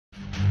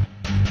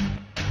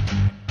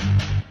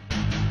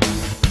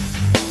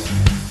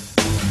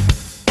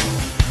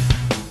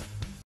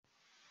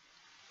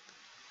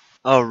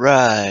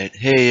Alright,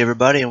 hey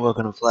everybody and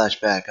welcome to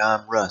Flashback.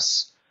 I'm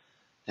Russ.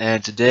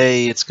 And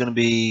today it's gonna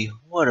be,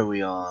 what are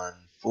we on?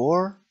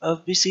 4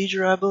 of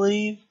Besieger, I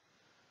believe?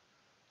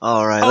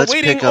 Alright, let's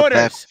Awaiting pick up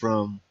back orders.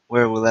 from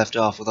where we left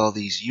off with all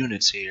these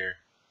units here.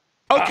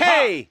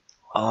 Okay.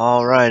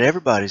 Alright,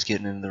 everybody's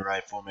getting into the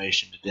right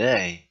formation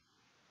today.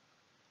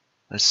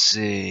 Let's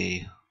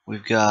see.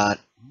 We've got,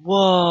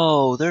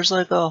 whoa, there's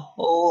like a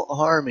whole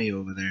army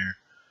over there.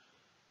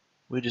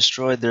 We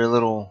destroyed their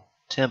little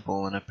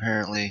temple and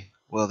apparently,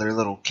 well, their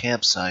little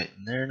campsite,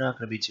 and they're not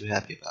going to be too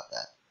happy about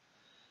that.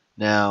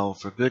 Now,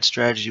 for good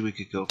strategy, we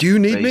could go Do you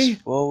need face me?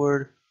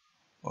 forward,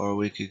 or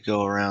we could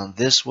go around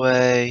this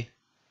way.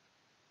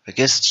 I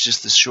guess it's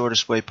just the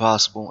shortest way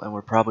possible, and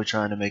we're probably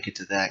trying to make it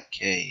to that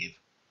cave.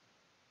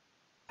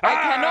 I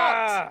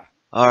cannot.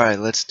 Alright,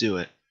 let's do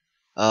it.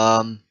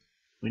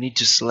 We need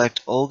to select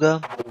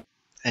Olga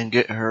and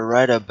get her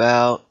right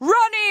about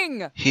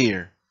Running.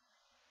 here.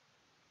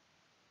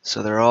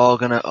 So they're all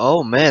gonna,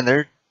 oh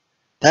man,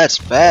 that's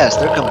fast,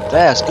 they're coming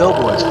fast. Go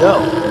boys,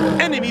 go!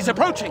 Enemies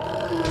approaching.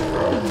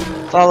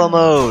 Follow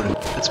mode.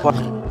 That's why.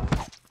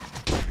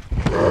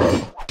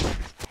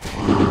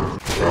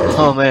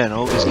 Oh man,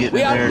 Olga's getting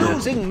We in are there to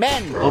losing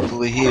men.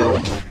 hopefully heal.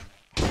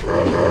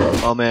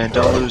 Oh man,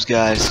 don't lose,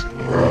 guys.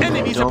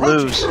 Enemies Don't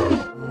approaching.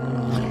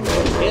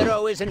 lose.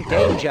 Hero is in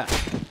danger.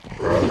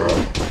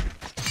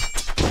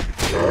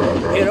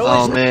 Hero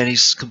Oh is man,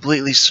 he's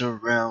completely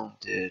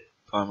surrounded.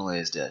 Parmalee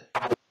is dead.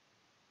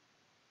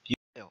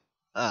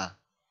 Ah.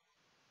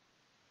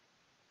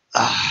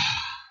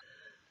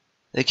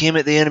 They came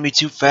at the enemy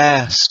too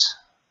fast.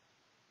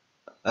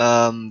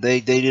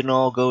 They didn't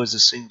all go as a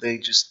single. They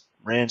just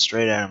ran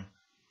straight at him.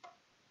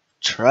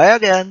 Try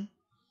again.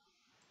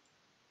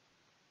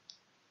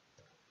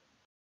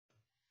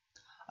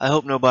 I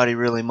hope nobody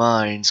really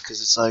minds,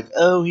 because it's like,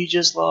 oh, he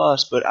just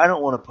lost, but I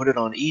don't want to put it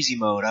on easy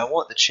mode. I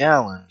want the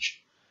challenge.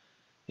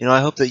 You know, I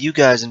hope that you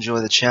guys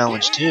enjoy the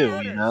challenge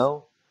too, you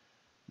know?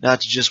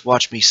 Not to just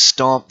watch me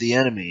stomp the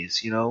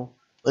enemies, you know?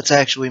 Let's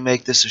actually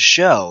make this a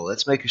show.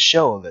 Let's make a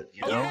show of it,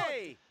 you know?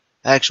 okay.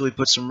 Actually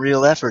put some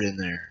real effort in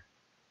there.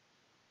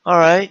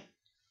 Alright,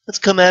 let's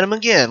come at him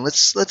again.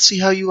 Let's see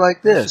how you like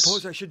I this.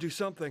 suppose I should do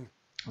something.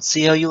 Let's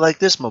see how you like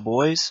this, my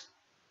boys.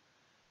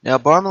 Now,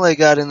 Barmalee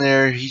got in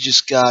there, he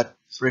just got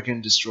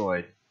freaking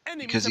destroyed.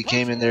 Because he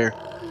came in there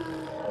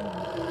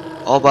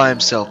all by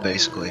himself,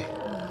 basically.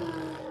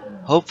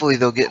 Hopefully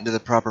they'll get into the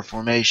proper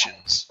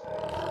formations.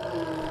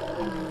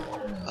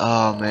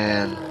 Oh,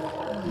 man.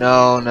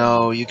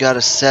 No, you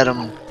gotta set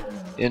them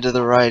into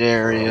the right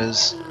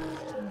areas.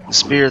 The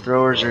spear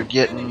throwers are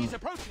getting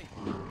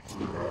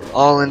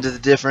all into the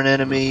different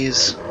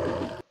enemies.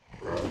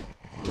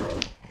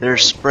 They're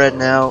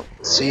spreading out.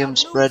 See them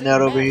spreading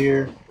out over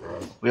here?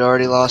 We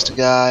already lost a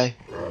guy.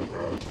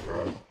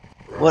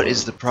 What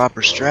is the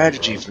proper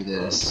strategy for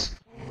this?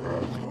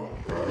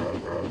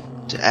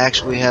 To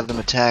actually have them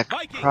attack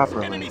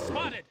properly.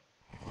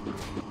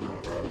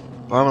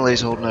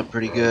 Barmalee's holding up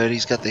pretty good.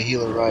 He's got the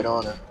healer right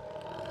on him.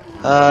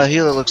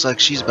 Healer looks like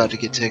she's about to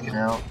get taken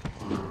out.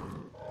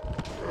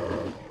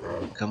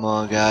 Come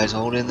on, guys.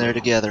 Hold in there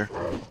together.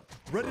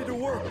 Ready to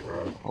work.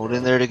 Hold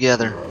in there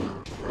together.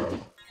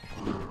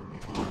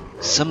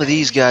 Some of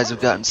these guys have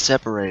gotten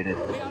separated.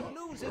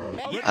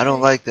 I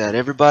don't like that.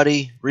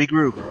 Everybody,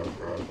 regroup.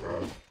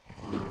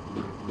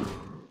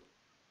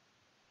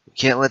 We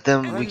can't let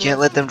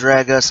them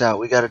drag us out.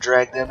 We gotta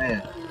drag them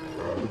in.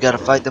 We gotta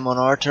fight them on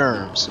our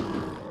terms.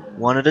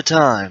 One at a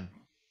time.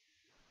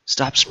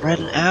 Stop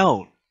spreading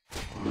out.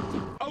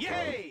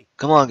 Okay.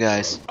 Come on,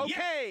 guys.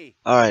 Okay.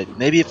 Alright,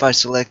 maybe if I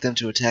select them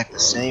to attack the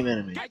same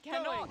enemy. I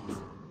cannot.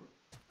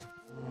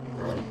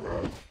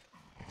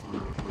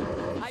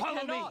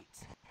 Follow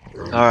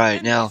me.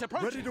 Alright, now,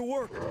 Ready to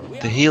work.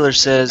 the healer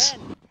says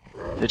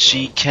that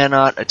she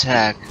cannot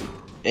attack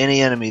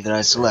any enemy that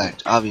I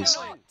select,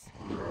 obviously.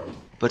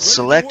 But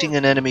selecting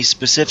an enemy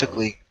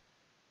specifically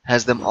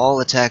has them all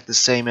attack the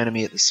same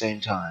enemy at the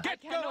same time,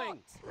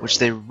 which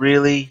they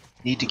really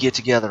need to get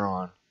together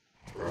on.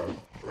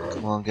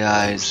 Come on,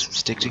 guys.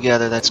 Stick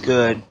together. That's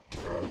good.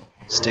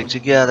 Stick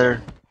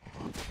together.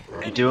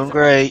 You're doing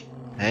great.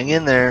 Hang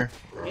in there.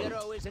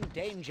 Hero is in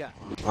danger.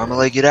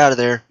 Barmalee, get out of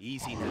there.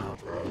 Easy now.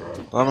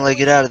 Barmalee,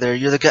 get out of there.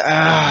 You're the guy.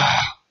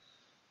 Ah!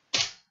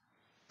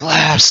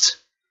 Blast!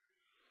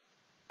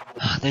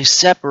 They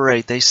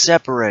separate. They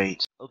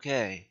separate.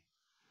 Okay.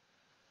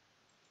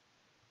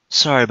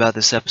 Sorry about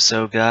this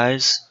episode,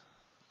 guys.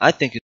 I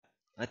think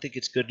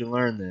it's good to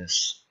learn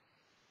this.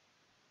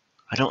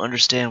 I don't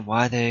understand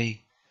why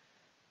they...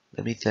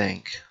 Let me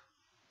think.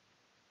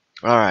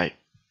 Alright.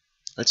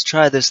 Let's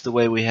try this the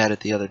way we had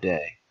it the other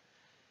day.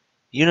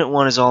 Unit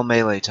 1 is all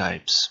melee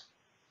types.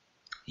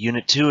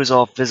 Unit 2 is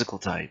all physical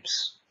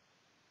types.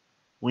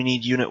 We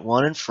need Unit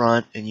 1 in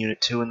front and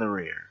Unit 2 in the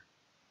rear.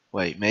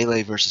 Wait,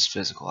 melee versus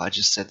physical. I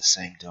just said the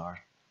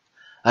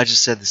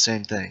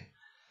same thing.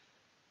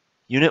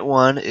 Unit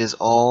 1 is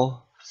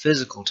all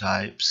physical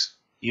types.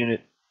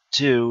 Unit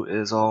 2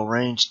 is all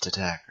ranged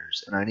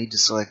attackers. And I need to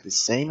select the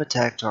same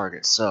attack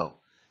target. So,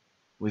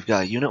 we've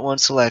got Unit 1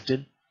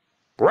 selected.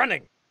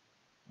 Running.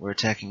 We're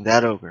attacking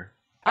that ogre.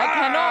 I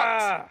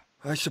cannot.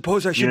 I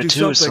suppose I should Unit do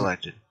 2 is something.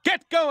 selected.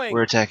 Get going!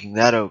 We're attacking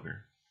that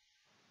ogre.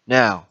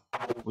 Now,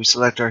 we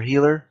select our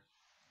healer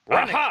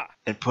Running.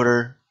 and put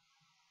her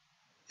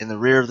in the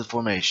rear of the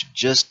formation.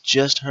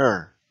 Just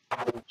her.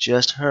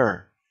 Just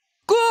her.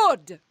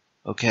 Good.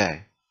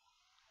 Okay.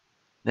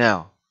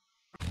 Now,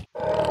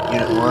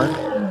 Unit 1,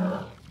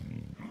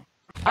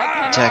 I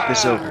cannot. attack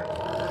this ogre.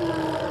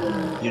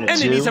 Unit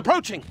Enemies 2,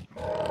 approaching!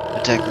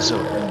 attack this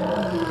ogre.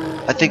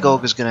 I think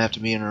Olga's gonna have to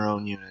be in her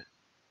own unit.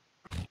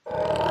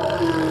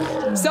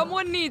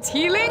 Someone needs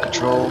healing?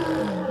 Control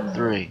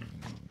 3.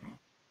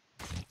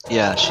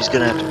 Yeah, she's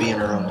gonna have to be in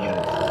her own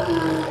unit.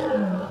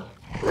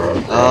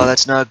 Oh,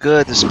 that's not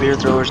good. The spear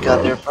throwers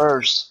got there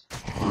first.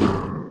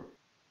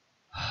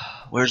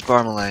 Where's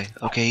Barmalay?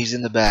 Okay, he's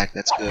in the back.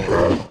 That's good.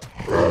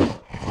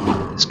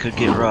 This could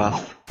get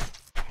rough.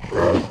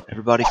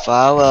 Everybody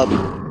file up.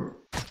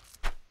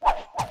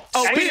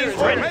 Oh, spears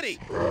ready!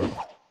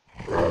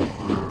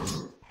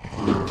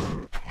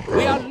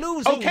 We are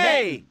losing.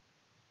 Okay!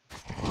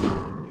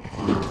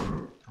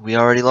 We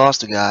already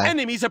lost a guy.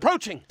 Enemies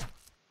approaching!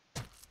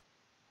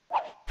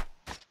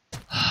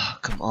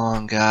 Come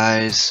on,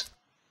 guys.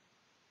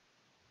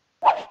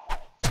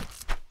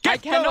 I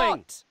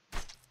cannot.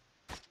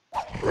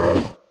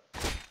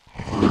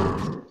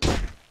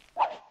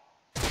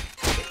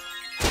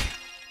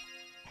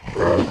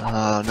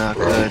 Oh, not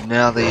good.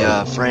 Now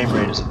the frame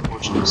rate is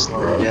unfortunately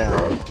slowing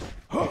down.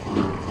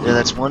 Yeah,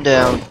 that's one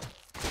down.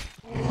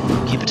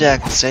 Keep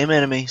attacking. Same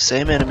enemy.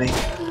 Same enemy.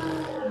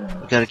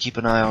 We gotta keep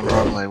an eye on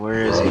Barmalay.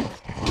 Where is he?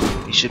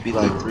 He should be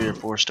like 3 or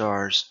 4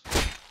 stars.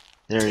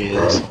 There he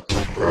is.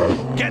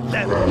 Get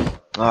them!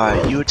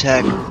 Alright, you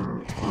attack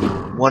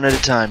one at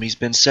a time. He's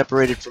been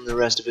separated from the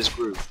rest of his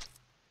group.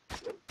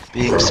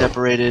 Being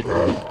separated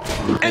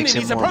makes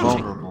him Enemies more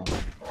approaching. vulnerable.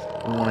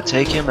 We want to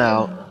take him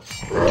out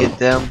and get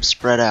them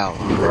spread out.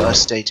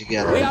 Us stay We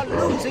together. are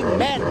losing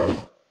men!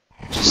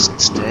 Just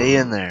stay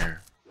in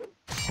there.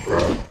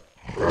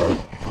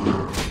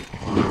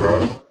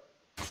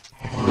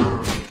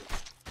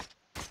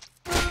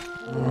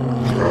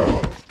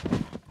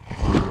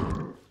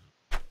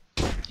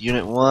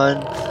 Unit 1,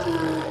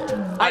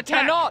 I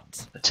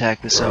cannot.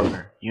 attack this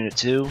ogre. Unit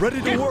 2, Ready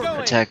to Get work.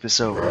 going! attack this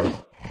ogre.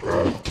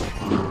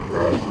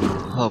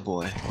 Oh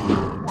boy.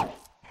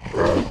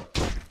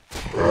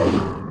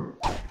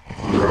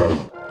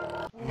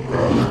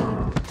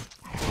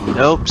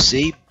 Nope,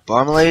 see?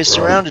 Barmalay is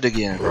surrounded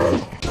again.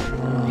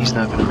 He's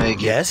not gonna make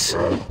it. Yes?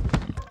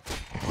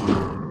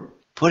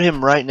 Put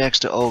him right next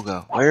to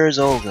Olga. Where is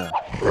Olga?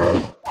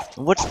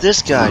 And what's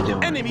this guy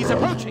doing? Enemies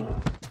approaching!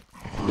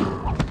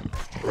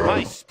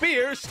 My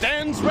spear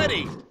stands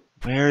ready!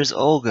 Where is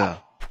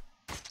Olga?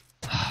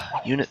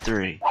 Unit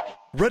 3.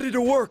 Ready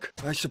to work.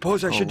 I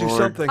suppose I should do Lord.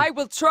 something. I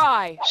will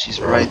try. She's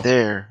right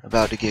there,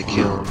 about to get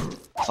killed.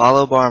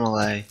 Follow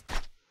Barmalay.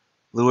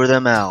 Lure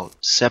them out.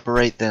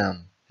 Separate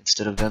them,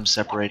 instead of them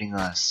separating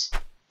us.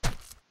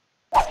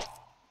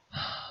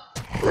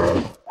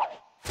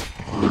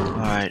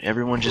 Alright,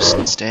 everyone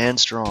just stand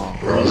strong.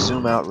 Let me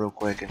zoom out real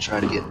quick and try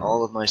to get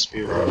all of my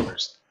spear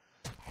throwers.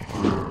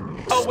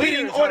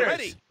 Awaiting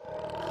orders!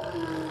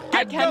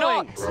 I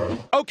cannot.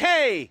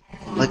 Okay!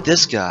 Like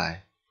this guy.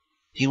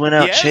 He went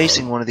out Yes?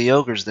 chasing one of the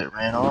ogres that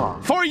ran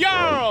off. For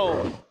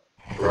Jarl!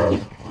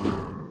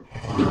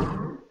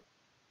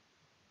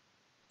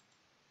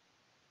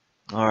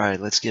 Alright,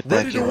 let's get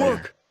back Ready in to there.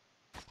 work.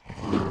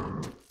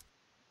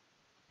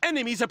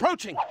 Enemies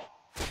approaching!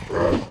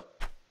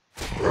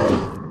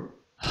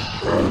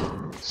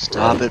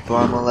 Stop it,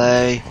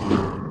 Barmalay.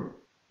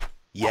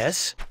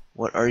 Yes?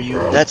 What are you?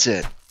 That's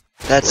it.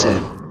 That's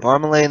it.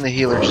 Barmalay and the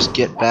healer just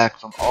get back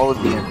from all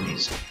of the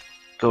enemies.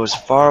 Go as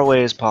far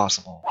away as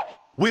possible.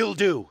 Will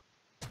do!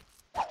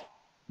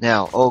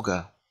 Now,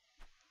 Olga.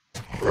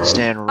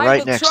 Stand I right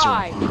will next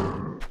try. to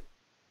him.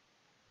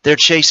 They're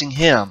chasing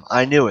him.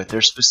 I knew it.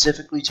 They're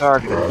specifically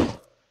targeting him.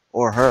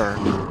 Or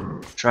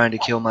her. Trying to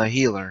kill my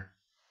healer.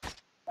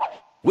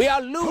 We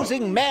are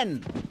losing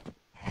men!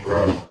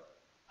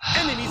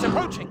 Enemies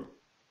approaching!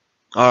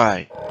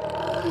 Alright.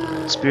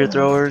 Spear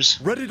throwers,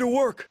 Ready to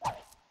work.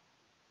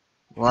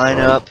 line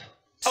up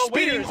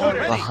Awaiting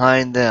orders!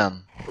 behind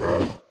them.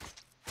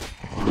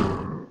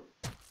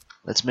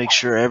 Let's make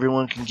sure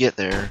everyone can get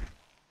there,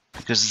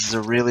 because this is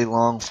a really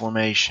long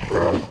formation.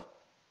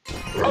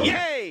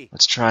 Yay!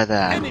 Let's try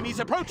that. Enemies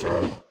approaching!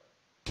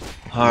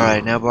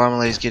 Alright, now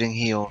Barmalay's getting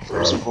healed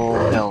for his full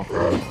health,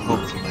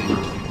 hopefully.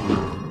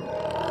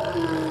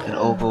 And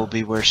Olga will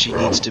be where she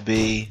needs to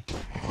be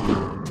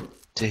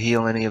to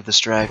heal any of the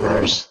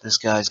stragglers. This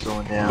guy's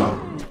going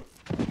down.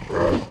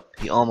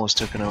 He almost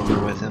took an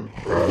ogre with him.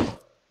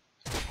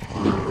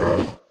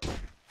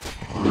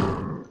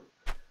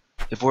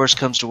 If worse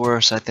comes to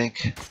worse, I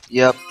think...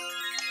 Yep,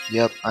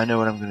 I know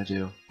what I'm gonna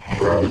do.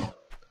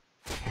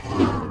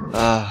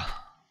 I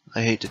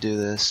hate to do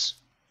this.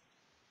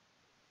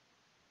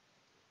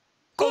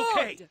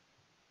 Okay!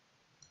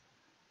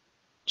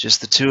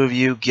 Just the two of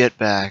you get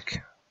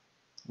back.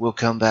 We'll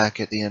come back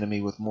at the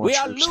enemy with more We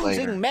are troops losing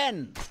later.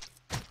 men!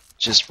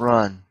 Just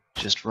run.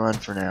 Just run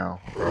for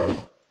now.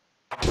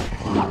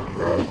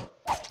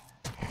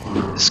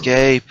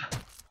 Escape.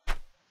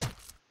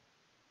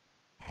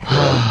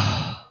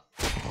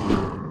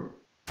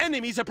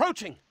 Enemies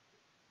approaching.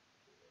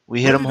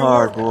 We hit them Ready to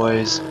hard, work.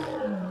 boys.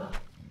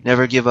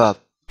 Never give up.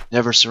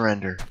 Never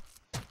surrender.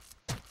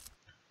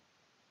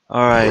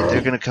 Alright,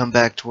 they're gonna come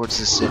back towards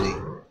the city.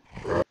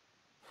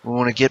 We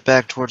want to get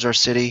back towards our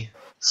city,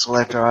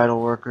 select our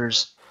idle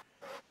workers,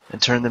 and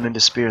turn them into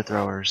spear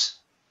throwers.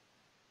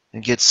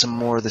 And get some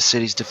more of the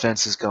city's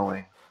defenses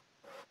going.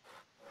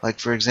 Like,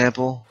 for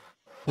example,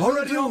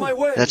 Already on my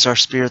way. that's our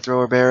spear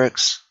thrower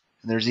barracks,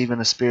 and there's even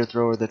a spear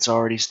thrower that's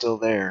already still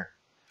there.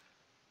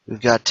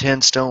 We've got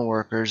 10 stone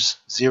workers,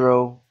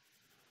 0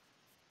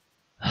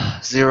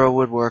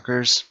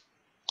 woodworkers,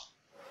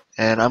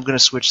 and I'm going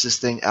to switch this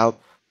thing out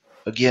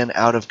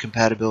of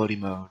compatibility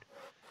mode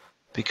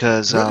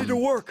because Ready to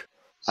work.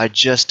 I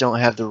just don't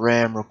have the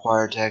RAM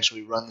required to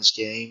actually run this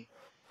game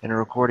in a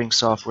recording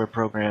software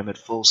program at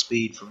full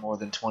speed for more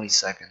than 20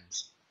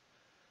 seconds.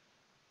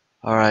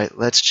 Alright,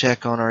 let's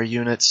check on our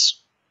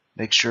units,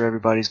 make sure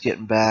everybody's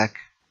getting back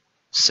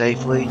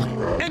safely.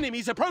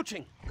 Enemies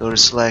approaching. Go to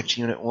select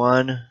unit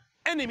 1,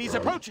 Enemies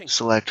approaching.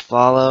 select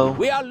follow,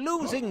 We are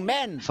losing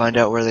men. find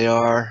out where they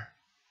are.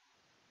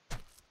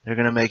 They're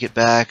gonna make it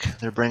back.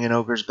 They're bringing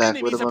ogres back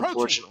with Enemies them,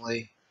 approaching.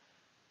 unfortunately.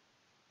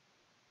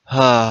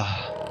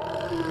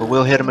 But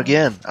we'll hit them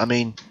again. I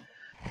mean,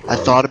 I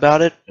thought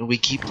about it, and we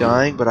keep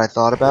dying, but I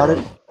thought about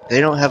it. They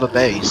don't have a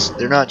base.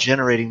 They're not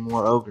generating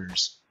more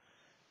ogres.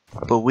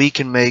 But we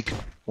can make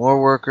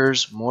more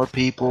workers, more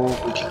people.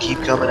 We can keep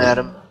coming at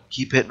them,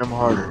 keep hitting them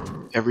harder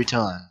every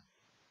time.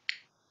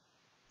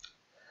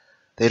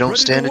 They don't Ready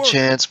to stand a work.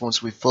 chance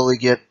once we fully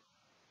get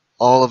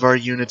all of our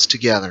units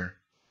together.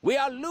 We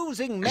are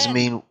losing Because, I men.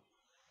 mean,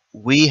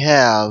 we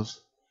have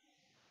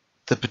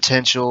the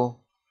potential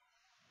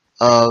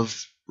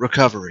of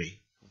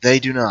recovery. They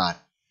do not.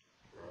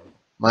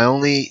 My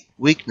only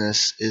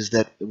weakness is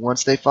that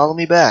once they follow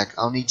me back,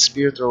 I'll need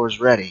spear throwers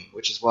ready,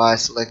 which is why I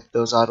select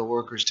those idle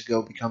workers to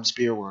go become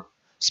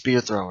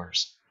spear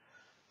throwers.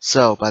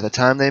 So, by the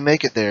time they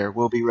make it there,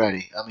 we'll be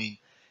ready. I mean,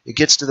 it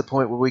gets to the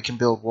point where we can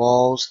build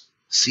walls,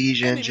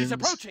 siege Enemies engines,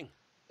 approaching.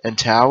 and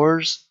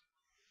towers.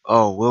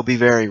 Oh, we'll be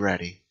very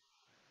ready.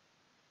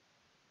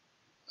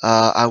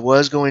 I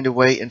was going to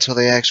wait until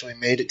they actually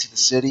made it to the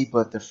city,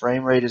 but the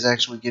frame rate is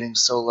actually getting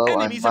so low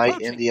Enemies I might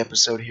approaching. end the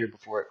episode here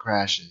before it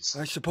crashes.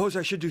 I suppose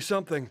I should do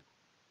something.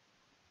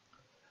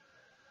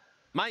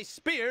 My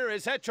spear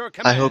is at your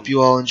command. I hope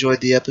you all enjoyed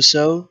the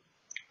episode.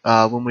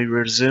 When we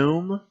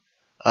resume,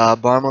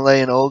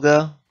 Barmalay and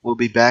Olga will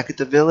be back at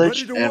the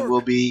village, Ready to and work.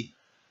 we'll be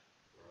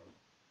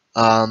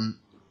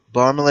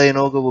Barmalay and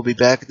Olga will be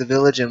back at the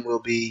village, and we'll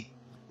be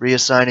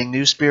reassigning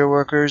new spear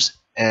workers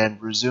and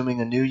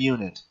resuming a new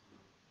unit.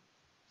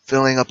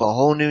 Filling up a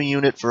whole new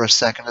unit for a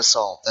second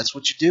assault. That's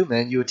what you do,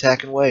 man. You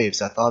attack in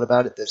waves. I thought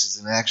about it. This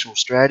is an actual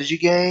strategy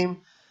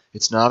game.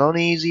 It's not on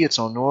easy. It's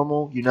on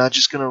normal. You're not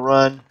just going to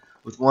run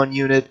with one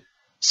unit,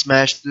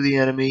 smash through the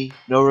enemy,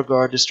 no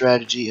regard to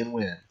strategy, and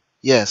win.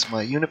 Yes,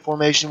 my unit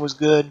formation was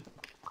good.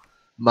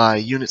 My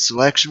unit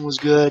selection was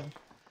good.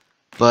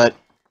 But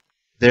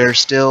they're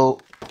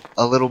still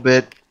a little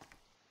bit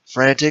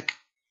frantic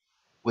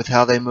with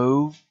how they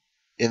move,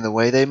 in the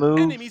way they move.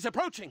 Enemies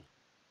approaching.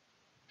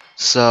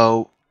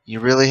 So you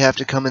really have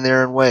to come in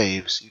there in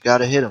waves. You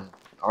gotta hit them.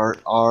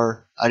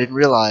 I didn't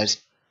realize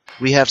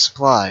we have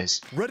supplies.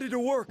 Ready to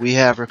work. We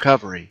have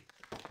recovery.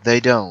 They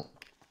don't.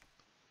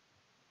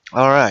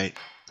 Alright.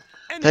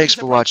 Enemies Thanks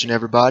for watching, approaching.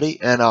 everybody,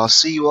 and I'll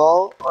see you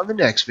all on the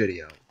next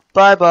video.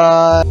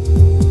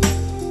 Bye-bye.